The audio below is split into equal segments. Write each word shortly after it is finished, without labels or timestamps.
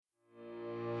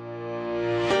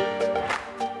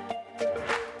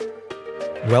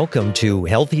Welcome to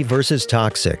Healthy versus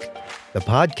Toxic, the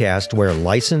podcast where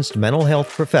licensed mental health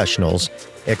professionals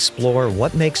explore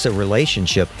what makes a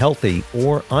relationship healthy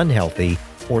or unhealthy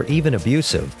or even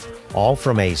abusive, all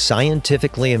from a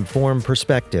scientifically informed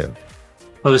perspective.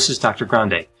 Hello, this is Dr.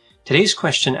 Grande. Today's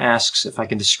question asks if I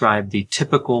can describe the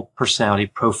typical personality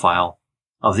profile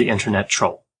of the internet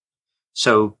troll.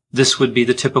 So this would be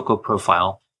the typical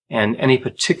profile, and any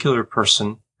particular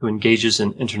person who engages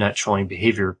in internet trolling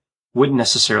behavior wouldn't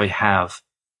necessarily have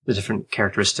the different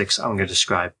characteristics I'm going to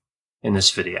describe in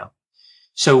this video.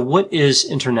 So what is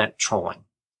internet trolling?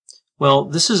 Well,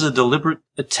 this is a deliberate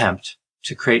attempt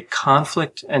to create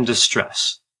conflict and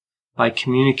distress by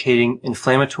communicating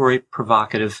inflammatory,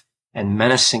 provocative, and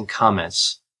menacing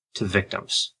comments to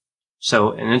victims.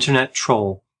 So an internet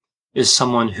troll is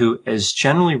someone who is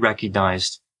generally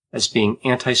recognized as being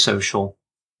antisocial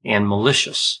and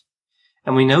malicious.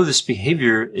 And we know this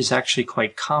behavior is actually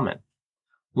quite common.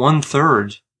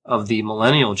 1/3 of the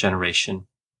millennial generation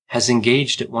has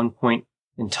engaged at one point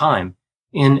in time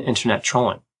in internet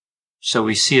trolling. So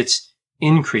we see it's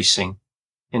increasing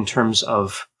in terms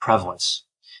of prevalence.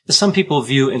 Some people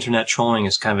view internet trolling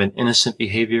as kind of an innocent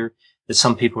behavior, that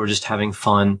some people are just having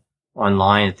fun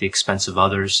online at the expense of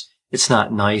others. It's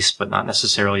not nice, but not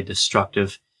necessarily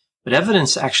destructive. But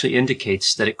evidence actually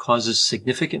indicates that it causes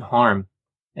significant harm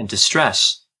and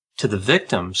distress to the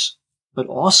victims, but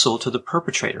also to the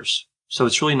perpetrators. So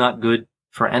it's really not good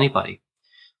for anybody.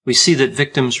 We see that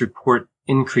victims report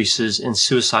increases in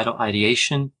suicidal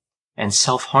ideation and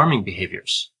self-harming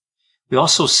behaviors. We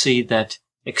also see that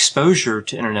exposure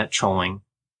to internet trolling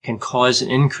can cause an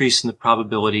increase in the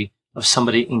probability of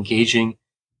somebody engaging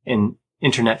in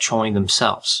internet trolling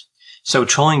themselves. So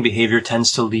trolling behavior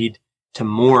tends to lead to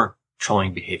more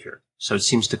trolling behavior. So it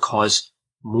seems to cause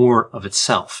more of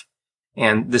itself.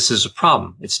 And this is a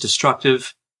problem. It's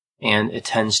destructive and it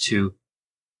tends to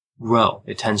grow.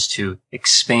 It tends to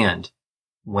expand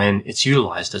when it's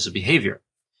utilized as a behavior.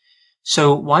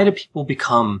 So why do people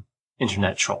become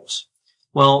internet trolls?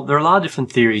 Well, there are a lot of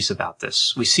different theories about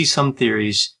this. We see some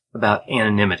theories about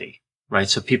anonymity, right?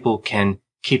 So people can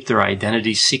keep their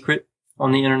identity secret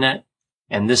on the internet,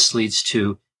 and this leads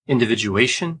to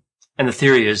individuation. And the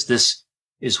theory is this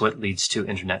is what leads to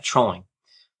internet trolling.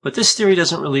 But this theory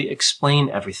doesn't really explain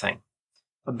everything.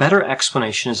 A better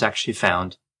explanation is actually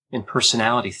found in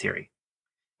personality theory.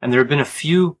 And there have been a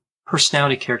few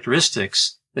personality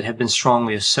characteristics that have been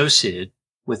strongly associated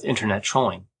with internet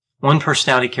trolling. One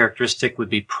personality characteristic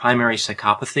would be primary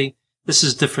psychopathy. This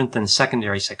is different than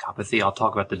secondary psychopathy. I'll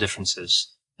talk about the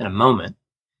differences in a moment.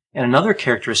 And another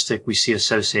characteristic we see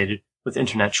associated with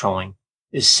internet trolling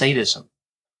is sadism.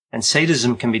 And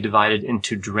sadism can be divided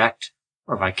into direct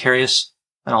or vicarious,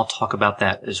 and I'll talk about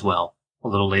that as well a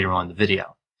little later on in the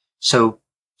video. So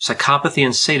psychopathy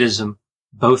and sadism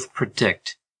both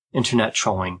predict internet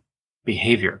trolling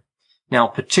behavior. Now,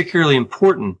 particularly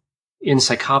important in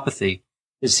psychopathy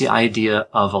is the idea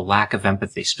of a lack of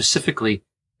empathy, specifically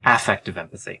affective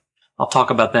empathy. I'll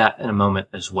talk about that in a moment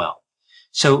as well.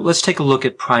 So let's take a look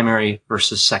at primary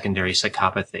versus secondary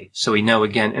psychopathy. So we know,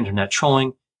 again, internet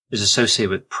trolling is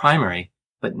associated with primary,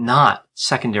 but not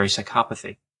secondary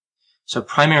psychopathy. So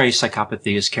primary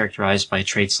psychopathy is characterized by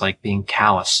traits like being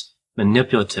callous,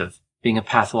 manipulative, being a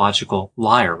pathological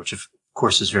liar, which of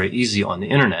course is very easy on the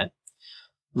internet,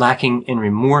 lacking in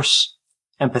remorse,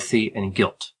 empathy, and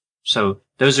guilt. So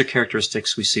those are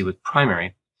characteristics we see with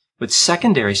primary. With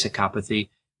secondary psychopathy,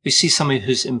 we see somebody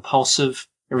who's impulsive,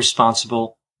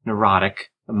 irresponsible,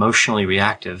 neurotic, emotionally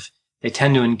reactive. They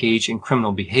tend to engage in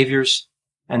criminal behaviors,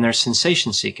 and they're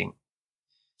sensation-seeking.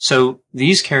 So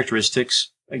these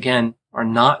characteristics, again, are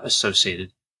not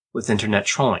associated with internet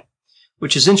trolling,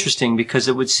 which is interesting because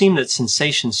it would seem that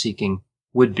sensation-seeking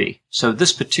would be. So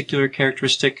this particular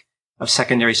characteristic of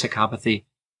secondary psychopathy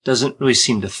doesn't really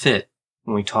seem to fit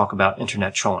when we talk about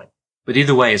internet trolling. But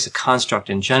either way, as a construct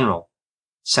in general,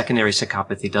 secondary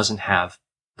psychopathy doesn't have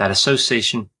that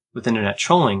association with internet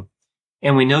trolling,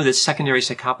 and we know that secondary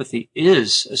psychopathy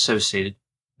is associated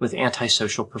with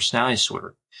antisocial personality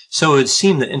disorder. So it would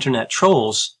seem that internet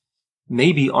trolls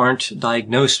maybe aren't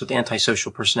diagnosed with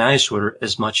antisocial personality disorder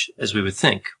as much as we would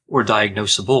think, or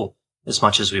diagnosable as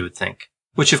much as we would think,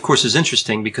 which of course is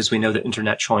interesting because we know that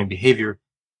internet trolling behavior,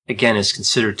 again, is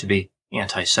considered to be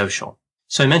antisocial.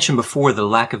 So I mentioned before the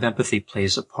lack of empathy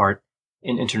plays a part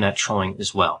in internet trolling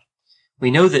as well.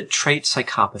 We know that trait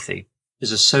psychopathy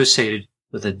is associated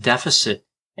with a deficit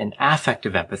in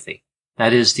affective empathy.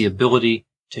 That is the ability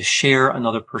to share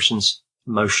another person's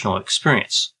emotional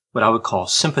experience, what I would call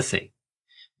sympathy.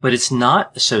 But it's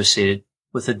not associated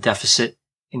with a deficit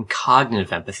in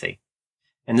cognitive empathy.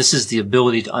 And this is the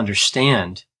ability to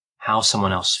understand how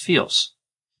someone else feels.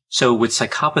 So with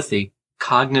psychopathy,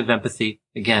 cognitive empathy,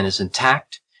 again, is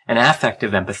intact, and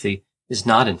affective empathy is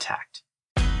not intact.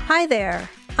 Hi there,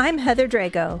 I'm Heather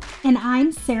Drago. And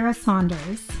I'm Sarah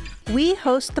Saunders. We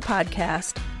host the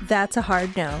podcast, That's a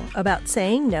Hard No, about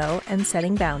saying no and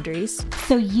setting boundaries.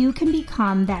 So you can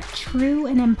become that true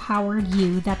and empowered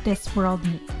you that this world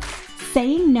needs.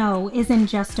 Saying no isn't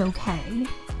just okay.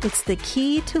 It's the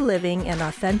key to living an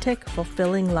authentic,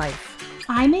 fulfilling life.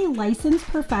 I'm a licensed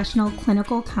professional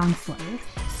clinical counselor,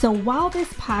 so while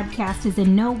this podcast is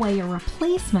in no way a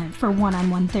replacement for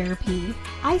one-on-one therapy,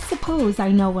 I suppose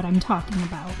I know what I'm talking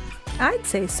about. I'd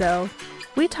say so.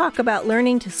 We talk about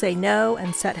learning to say no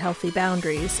and set healthy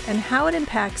boundaries and how it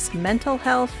impacts mental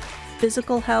health,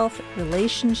 physical health,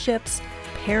 relationships,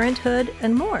 parenthood,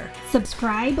 and more.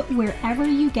 Subscribe wherever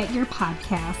you get your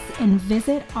podcasts and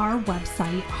visit our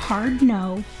website,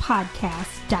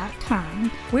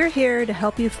 hardnopodcast.com. We're here to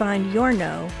help you find your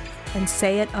no and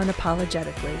say it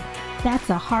unapologetically.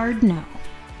 That's a hard no.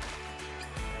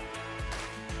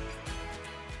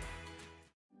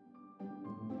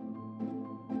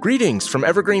 Greetings from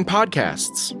Evergreen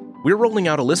Podcasts. We're rolling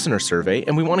out a listener survey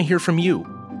and we want to hear from you.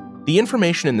 The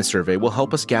information in the survey will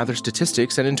help us gather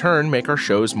statistics and in turn make our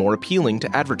shows more appealing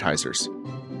to advertisers.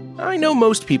 I know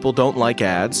most people don't like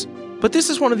ads, but this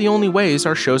is one of the only ways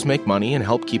our shows make money and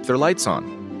help keep their lights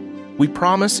on. We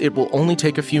promise it will only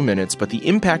take a few minutes, but the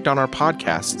impact on our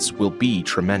podcasts will be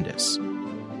tremendous.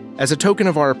 As a token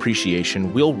of our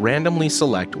appreciation, we'll randomly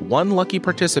select one lucky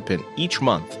participant each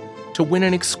month to win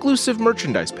an exclusive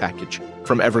merchandise package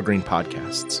from Evergreen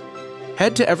Podcasts.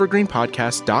 Head to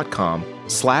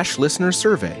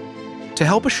evergreenpodcast.com/listenersurvey to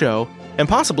help a show and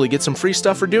possibly get some free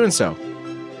stuff for doing so.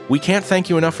 We can't thank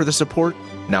you enough for the support.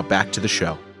 Now back to the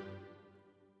show.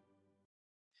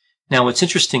 Now, what's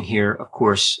interesting here, of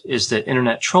course, is that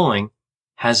internet trolling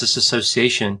has this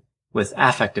association with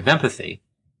affective empathy,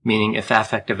 meaning if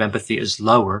affective empathy is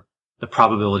lower, the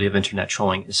probability of internet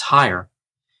trolling is higher.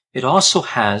 It also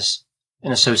has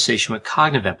an association with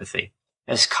cognitive empathy.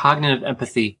 As cognitive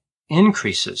empathy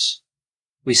increases,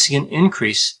 we see an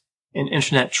increase in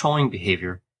internet trolling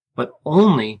behavior, but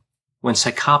only when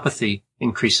psychopathy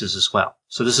increases as well.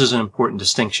 So this is an important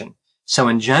distinction. So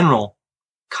in general,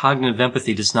 cognitive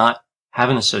empathy does not have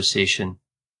an association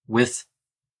with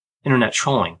internet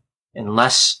trolling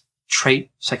unless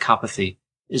trait psychopathy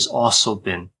is also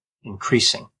been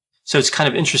increasing. So it's kind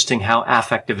of interesting how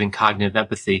affective and cognitive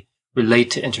empathy relate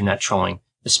to internet trolling,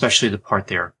 especially the part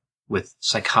there with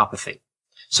psychopathy.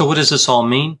 So what does this all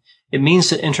mean? It means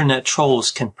that internet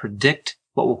trolls can predict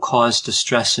what will cause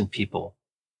distress in people,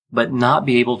 but not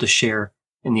be able to share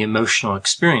in the emotional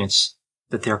experience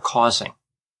that they're causing.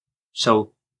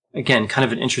 So again, kind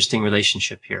of an interesting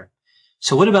relationship here.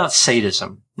 So what about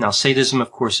sadism? Now, sadism,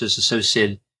 of course, is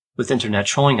associated with internet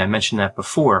trolling. I mentioned that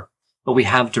before, but we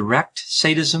have direct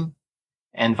sadism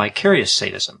and vicarious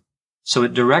sadism. So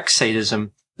with direct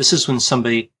sadism, this is when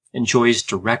somebody enjoys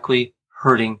directly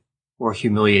hurting or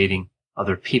humiliating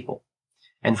other people.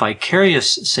 And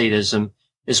vicarious sadism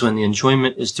is when the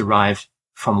enjoyment is derived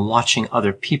from watching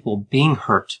other people being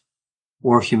hurt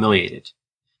or humiliated.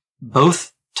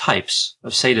 Both types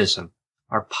of sadism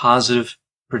are positive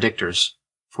predictors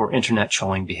for internet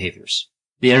trolling behaviors.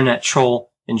 The internet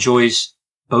troll enjoys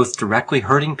both directly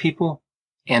hurting people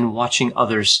and watching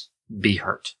others be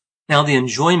hurt. Now, the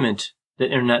enjoyment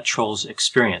that internet trolls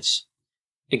experience,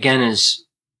 again, is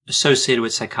associated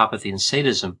with psychopathy and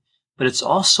sadism, but it's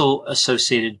also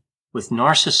associated with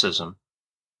narcissism,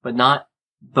 but not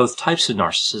both types of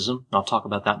narcissism. And I'll talk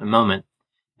about that in a moment.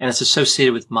 And it's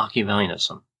associated with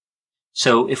Machiavellianism.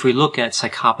 So if we look at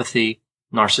psychopathy,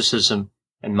 narcissism,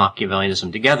 and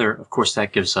Machiavellianism together, of course,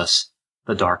 that gives us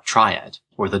the dark triad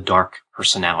or the dark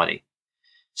personality.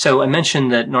 So I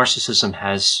mentioned that narcissism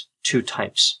has two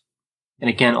types. And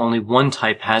again, only one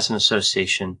type has an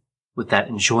association with that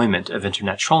enjoyment of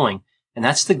internet trolling, and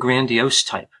that's the grandiose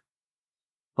type.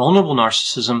 Vulnerable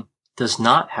narcissism does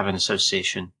not have an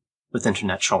association with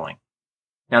internet trolling.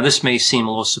 Now, this may seem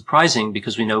a little surprising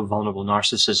because we know vulnerable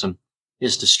narcissism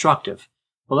is destructive.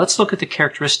 Well, let's look at the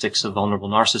characteristics of vulnerable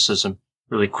narcissism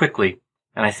really quickly,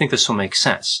 and I think this will make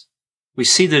sense. We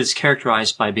see that it's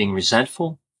characterized by being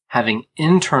resentful, having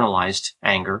internalized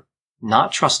anger,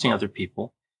 not trusting other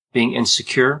people, being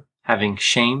insecure, having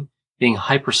shame, being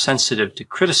hypersensitive to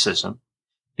criticism,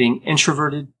 being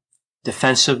introverted,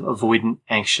 defensive, avoidant,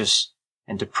 anxious,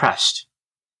 and depressed,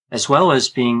 as well as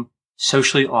being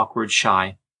socially awkward,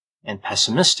 shy, and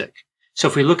pessimistic. So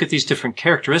if we look at these different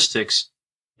characteristics,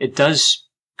 it does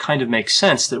kind of make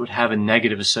sense that it would have a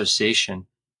negative association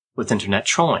with internet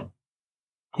trolling.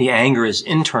 The anger is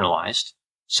internalized.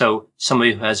 So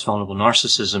somebody who has vulnerable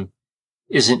narcissism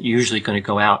isn't usually going to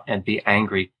go out and be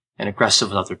angry and aggressive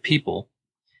with other people.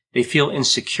 They feel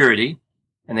insecurity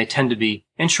and they tend to be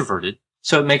introverted.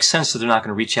 So it makes sense that they're not going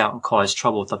to reach out and cause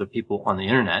trouble with other people on the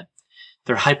internet.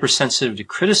 They're hypersensitive to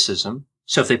criticism.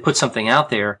 So if they put something out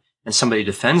there and somebody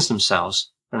defends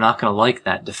themselves, they're not going to like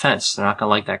that defense. They're not going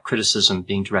to like that criticism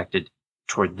being directed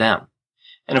toward them.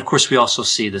 And of course, we also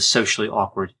see the socially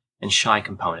awkward and shy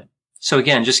component. So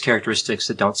again, just characteristics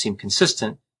that don't seem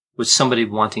consistent with somebody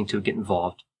wanting to get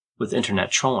involved with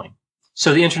internet trolling.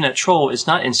 So the internet troll is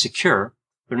not insecure.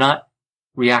 They're not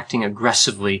reacting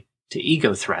aggressively to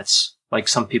ego threats, like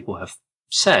some people have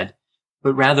said,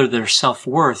 but rather their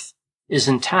self-worth is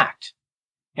intact,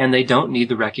 and they don't need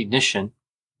the recognition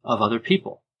of other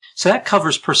people. So that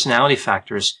covers personality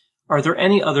factors. Are there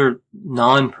any other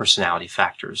non-personality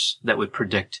factors that would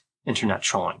predict internet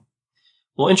trolling?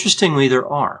 Well, interestingly, there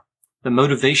are. The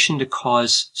motivation to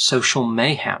cause social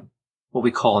mayhem, what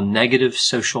we call negative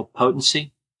social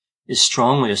potency, is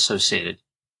strongly associated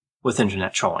with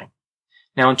internet trolling.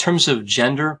 Now, in terms of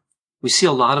gender, we see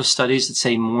a lot of studies that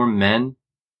say more men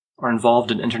are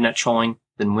involved in internet trolling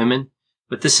than women,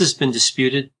 but this has been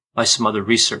disputed by some other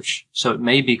research. So it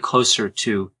may be closer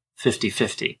to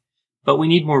 50-50. But we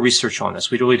need more research on this.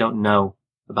 We really don't know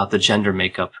about the gender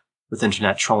makeup with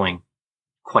internet trolling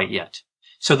quite yet.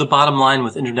 So the bottom line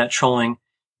with internet trolling,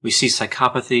 we see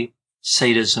psychopathy,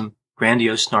 sadism,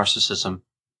 grandiose narcissism,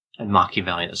 and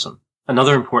Machiavellianism.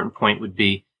 Another important point would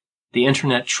be the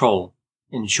internet troll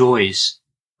enjoys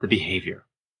the behavior,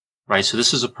 right? So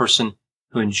this is a person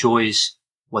who enjoys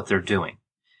what they're doing.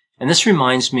 And this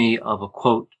reminds me of a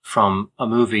quote from a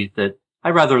movie that I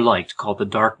rather liked called The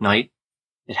Dark Knight.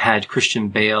 It had Christian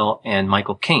Bale and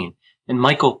Michael Caine. And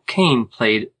Michael Caine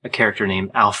played a character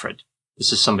named Alfred.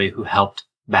 This is somebody who helped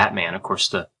Batman, of course,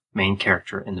 the main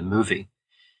character in the movie.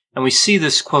 And we see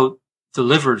this quote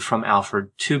delivered from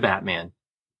Alfred to Batman.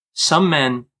 Some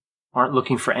men aren't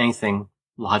looking for anything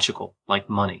logical, like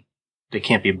money. They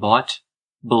can't be bought,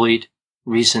 bullied,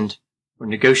 reasoned, or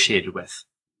negotiated with.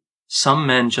 Some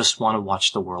men just want to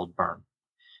watch the world burn.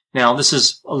 Now, this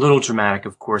is a little dramatic,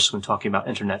 of course, when talking about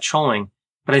internet trolling,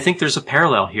 but I think there's a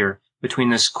parallel here between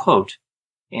this quote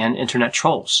and internet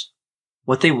trolls.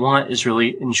 What they want is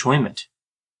really enjoyment.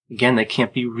 Again, they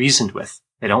can't be reasoned with.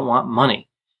 They don't want money.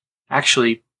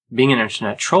 Actually, being an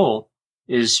internet troll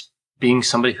is being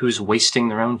somebody who's wasting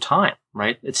their own time,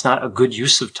 right? It's not a good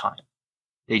use of time.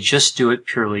 They just do it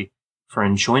purely for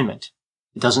enjoyment.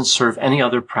 It doesn't serve any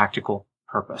other practical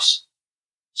purpose.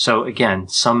 So again,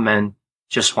 some men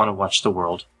just want to watch the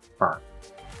world burn.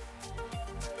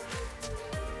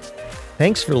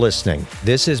 Thanks for listening.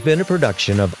 This has been a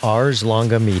production of Ars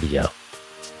Longa Media.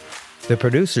 The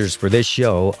producers for this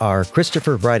show are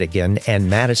Christopher Breitigan and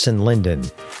Madison Linden.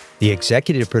 The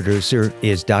executive producer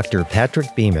is Dr.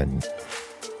 Patrick Beeman.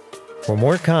 For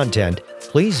more content,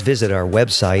 please visit our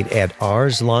website at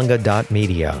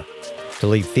arslonga.media. To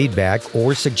leave feedback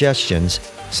or suggestions,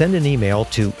 send an email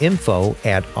to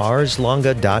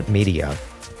info@arslonga.media.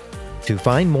 To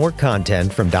find more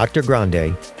content from Dr.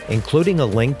 Grande, including a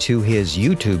link to his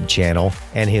YouTube channel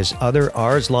and his other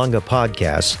Ars Longa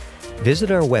podcasts,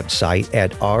 visit our website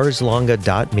at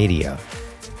arslonga.media.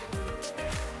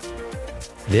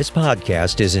 This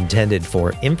podcast is intended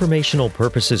for informational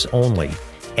purposes only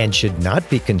and should not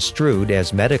be construed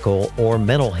as medical or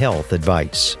mental health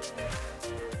advice.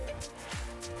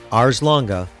 Ars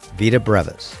Longa, Vita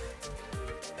Brevis.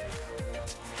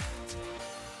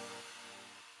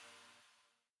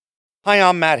 Hi,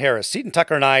 I'm Matt Harris. Seton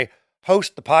Tucker and I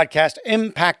host the podcast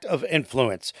Impact of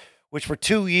Influence, which for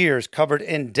 2 years covered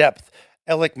in depth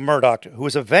Alec Murdaugh, who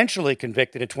was eventually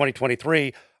convicted in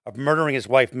 2023 of murdering his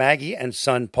wife Maggie and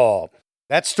son Paul.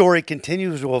 That story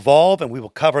continues to evolve, and we will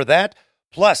cover that.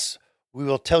 Plus, we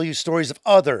will tell you stories of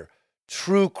other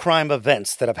true crime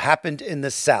events that have happened in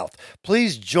the South.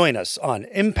 Please join us on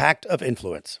Impact of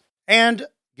Influence. And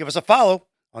give us a follow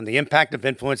on the Impact of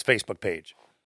Influence Facebook page.